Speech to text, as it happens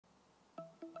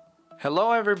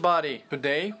Hello everybody!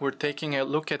 Today we're taking a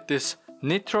look at this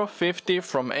Nitro 50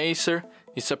 from Acer.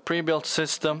 It's a pre-built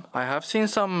system. I have seen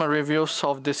some reviews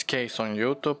of this case on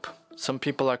YouTube. Some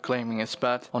people are claiming it's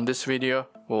bad. On this video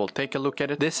we'll take a look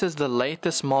at it. This is the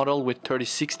latest model with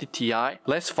 3060 Ti.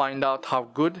 Let's find out how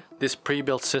good this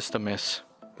pre-built system is.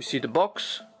 You see the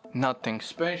box, nothing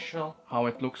special. How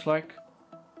it looks like.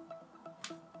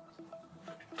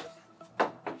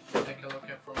 Take a look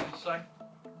at from inside.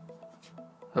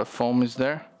 The foam is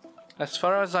there. As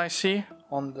far as I see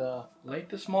on the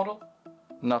latest model,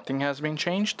 nothing has been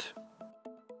changed.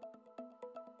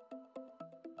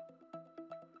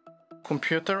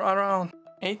 Computer around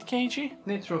 8 kg.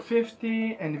 Nitro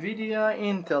 50, Nvidia,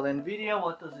 Intel, Nvidia,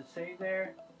 what does it say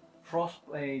there?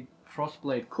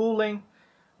 Frostblade cooling,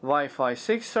 Wi-Fi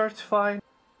 6 certified.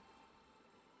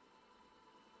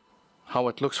 How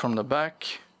it looks from the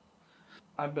back.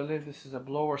 I believe this is a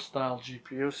blower style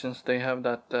GPU since they have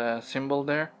that symbol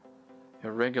there.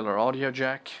 A regular audio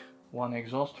jack, one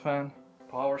exhaust fan,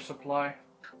 power supply.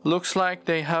 Looks like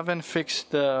they haven't fixed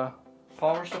the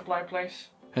power supply place.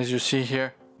 As you see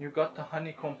here, you got the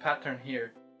honeycomb pattern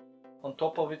here. On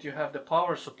top of it you have the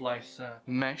power supply's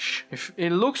mesh.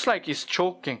 It looks like it's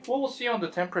choking. We'll see on the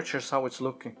temperatures how it's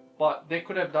looking. But they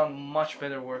could have done much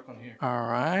better work on here.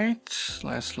 Alright,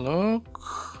 let's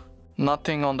look.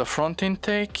 Nothing on the front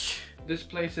intake. This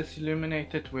place is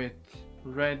illuminated with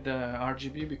red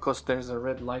RGB because there's a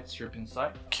red light strip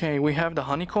inside. Okay, we have the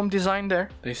honeycomb design there.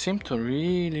 They seem to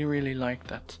really like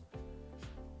that.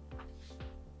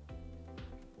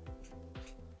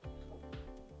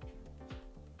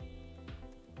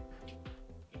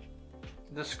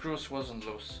 The screws wasn't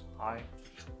loose. I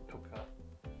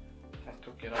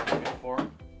took it out before.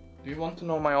 Do you want to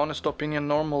know my honest opinion?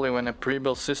 Normally when a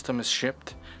pre-built system is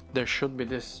shipped, there should be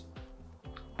this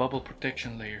bubble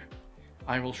protection layer.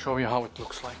 I will show you how it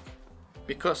looks like.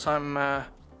 Because I'm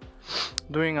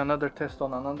doing another test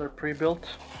on another pre-built.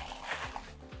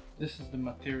 This is the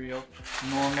material.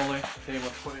 Normally they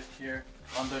would put it here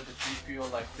under the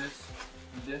GPU like this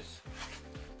and this.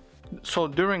 So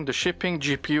during the shipping,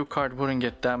 GPU card wouldn't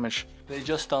get damaged. They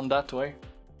just done that way.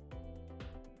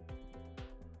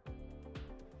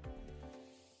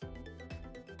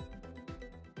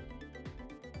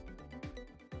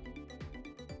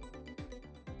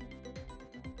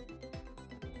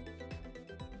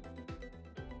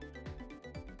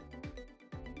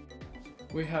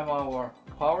 We have our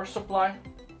power supply.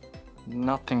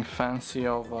 Nothing fancy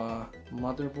of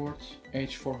motherboards.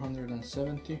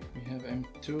 H470. We have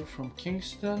M2 from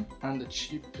Kingston and the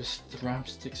cheapest RAM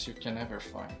sticks you can ever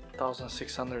find.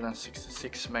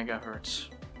 1666 megahertz.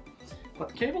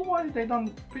 But cable wise they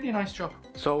done pretty nice job.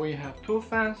 So we have two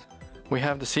fans. We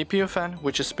have the CPU fan,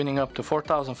 which is spinning up to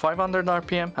 4500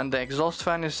 RPM, and the exhaust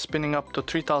fan is spinning up to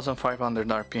 3500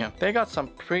 RPM. They got some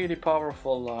pretty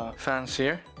powerful fans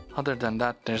here. Other than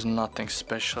that, there's nothing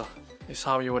special. It's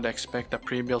how you would expect a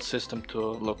pre-built system to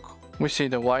look. We see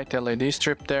the white LED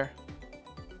strip there.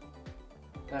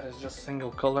 That is just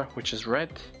single color, which is red.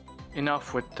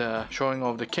 Enough with the showing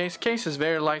of the case. Case is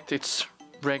very light, it's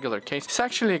regular case. It's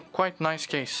actually quite nice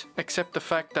case, except the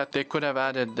fact that they could have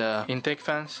added the intake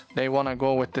fans. They want to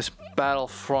go with this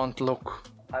battlefront look.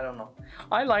 I don't know.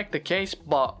 I like the case,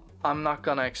 but I'm not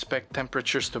gonna expect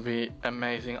temperatures to be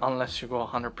amazing unless you go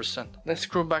 100%. Let's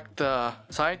screw back the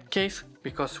side case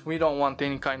because we don't want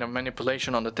any kind of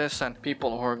manipulation on the test, and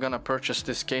people who are gonna purchase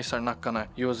this case are not gonna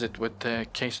use it with the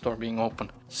case door being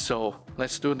open. So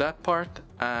let's do that part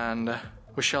and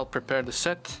we shall prepare the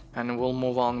set and we'll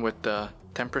move on with the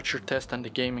temperature test and the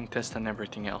gaming test and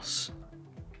everything else.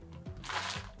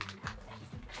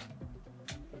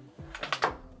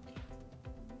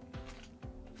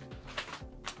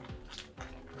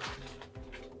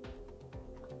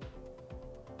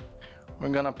 We're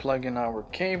gonna plug in our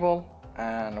cable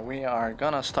and we are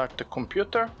gonna start the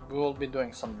computer. We will be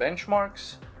doing some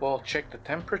benchmarks. We'll check the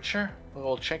temperature. We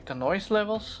will check the noise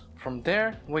levels. From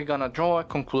there, we're gonna draw a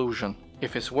conclusion.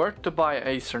 If it's worth to buy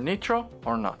Acer Nitro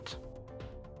or not.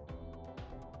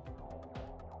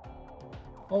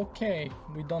 Okay,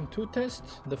 we done two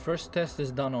tests. The first test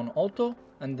is done on auto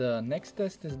and the next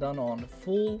test is done on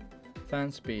full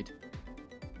fan speed.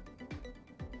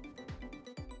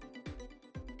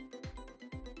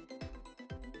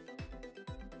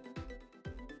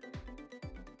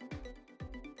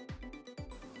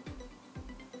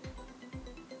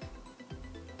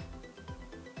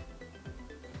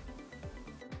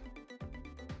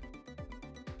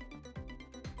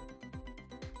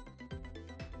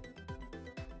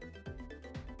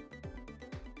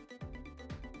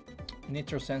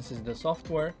 NitroSense is the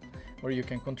software, where you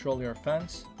can control your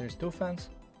fans. There's 2 fans.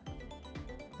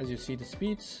 As you see the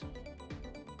speeds,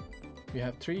 you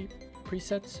have 3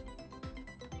 presets: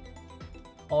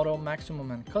 auto,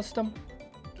 maximum and custom.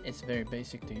 It's very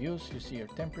basic to use. You see your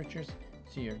temperatures,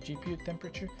 see your GPU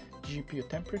temperature. GPU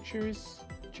temperature is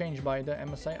changed by the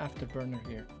MSI afterburner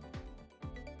here.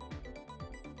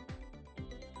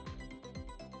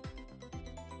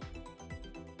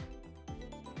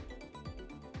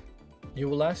 You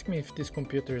will ask me if this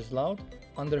computer is loud.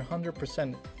 Under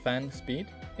 100% fan speed,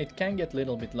 it can get a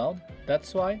little bit loud.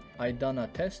 That's why I done a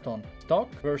test on stock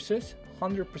versus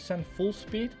 100% full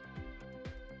speed.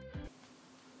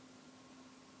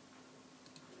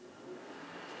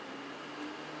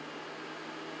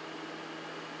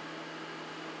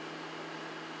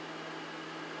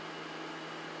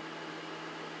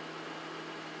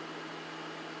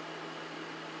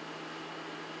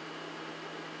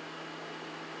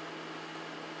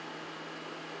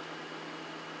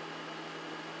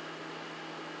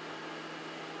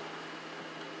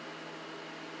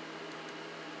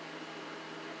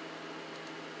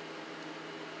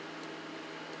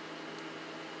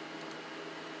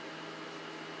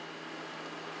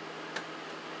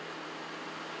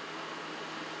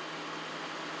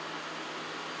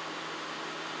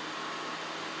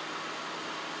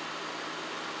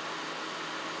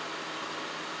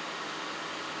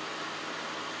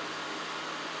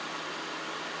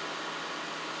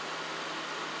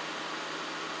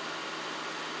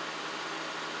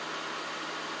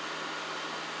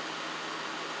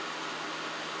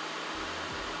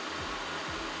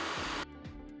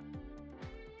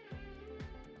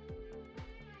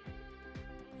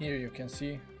 Here you can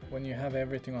see when you have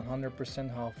everything on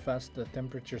 100% how fast the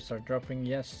temperatures are dropping.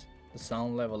 Yes, the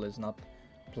sound level is not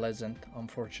pleasant,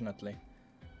 unfortunately,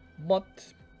 but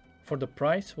for the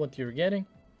price what you're getting,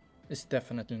 it's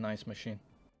definitely a nice machine.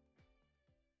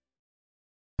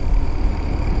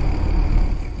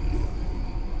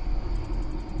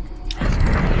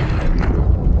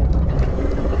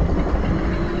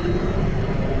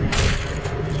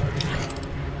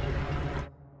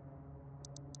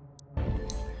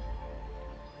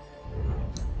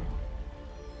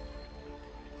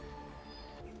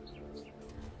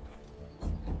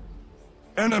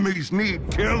 Enemies need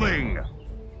killing!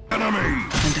 Enemy!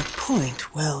 And a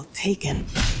point well taken.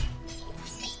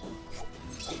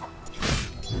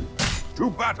 To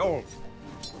battle!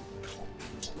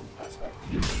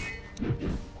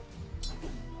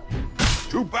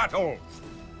 To battle!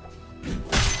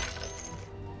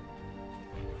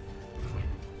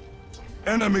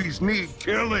 Enemies need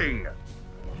killing!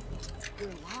 They're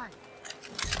alive.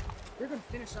 They're gonna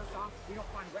finish us off if we don't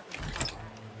find weapons.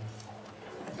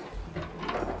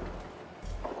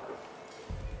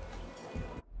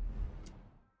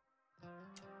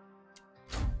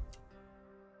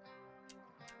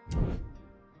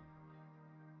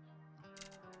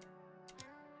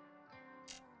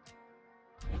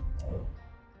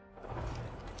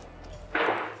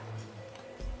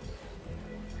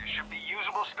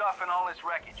 Stuff and all this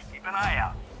wreckage. Keep an eye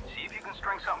out. See if you can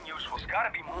string something useful. There's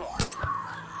gotta be more.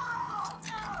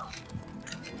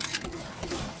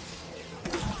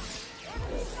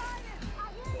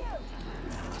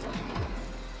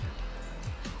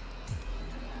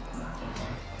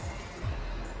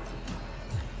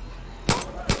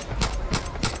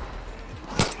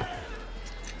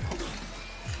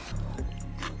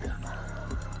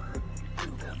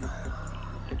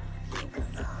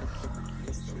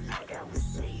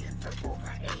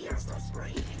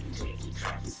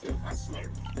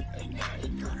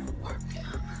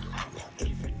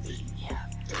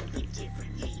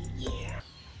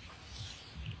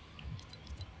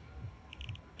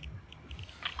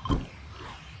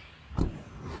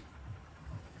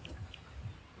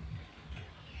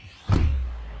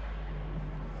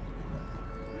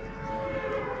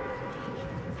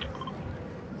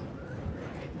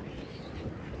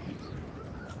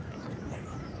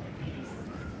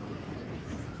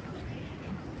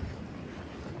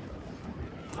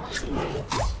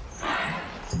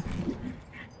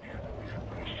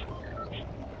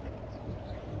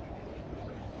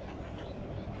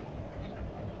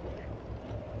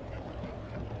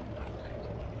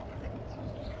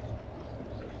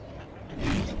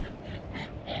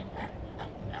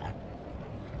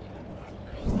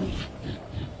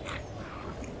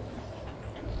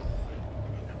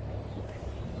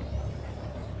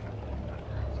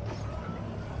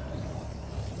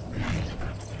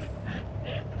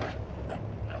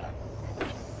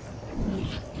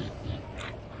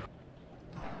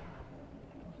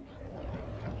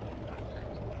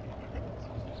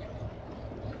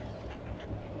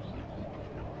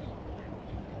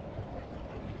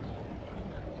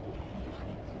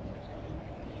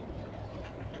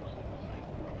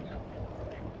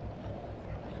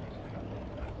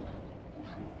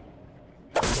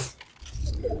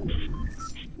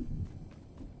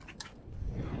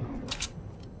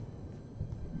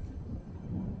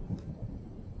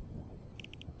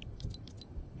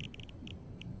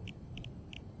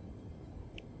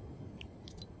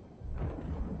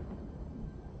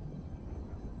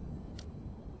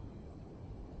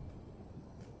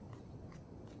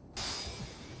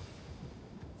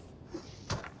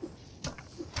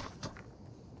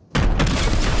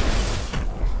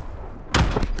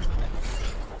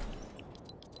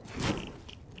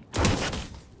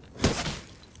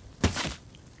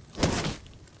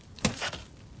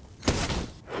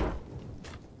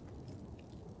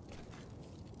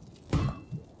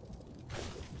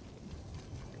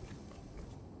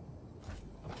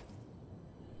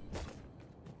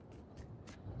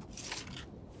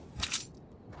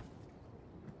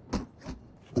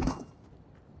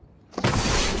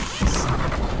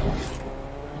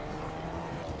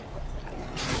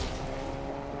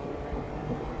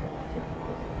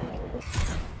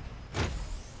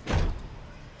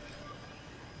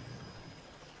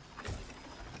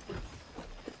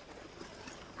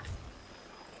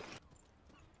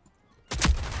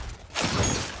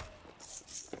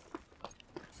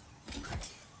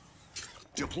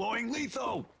 Deploying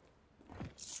lethal.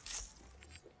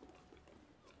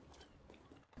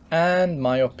 And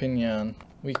my opinion,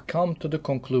 we come to the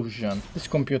conclusion. This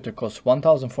computer costs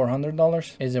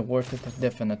 $1,400. Is it worth it?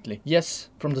 Definitely. Yes,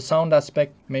 from the sound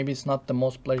aspect, maybe it's not the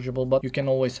most pleasurable, but you can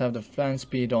always have the fan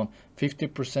speed on 50%,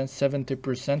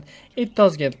 70%. It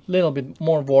does get a little bit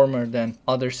more warmer than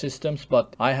other systems,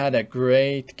 but I had a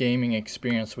great gaming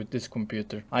experience with this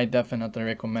computer. I definitely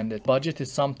recommend it. Budget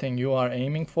is something you are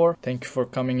aiming for. Thank you for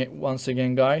coming once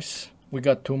again, guys. We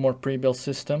got 2 more pre-built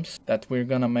systems that we're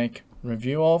gonna make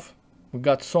review of. We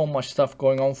got so much stuff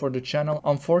going on for the channel.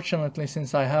 Unfortunately,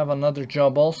 since I have another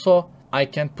job also, I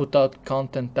can't put out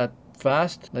content that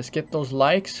fast. Let's get those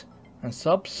likes and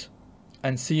subs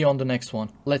and see you on the next one.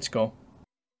 Let's go.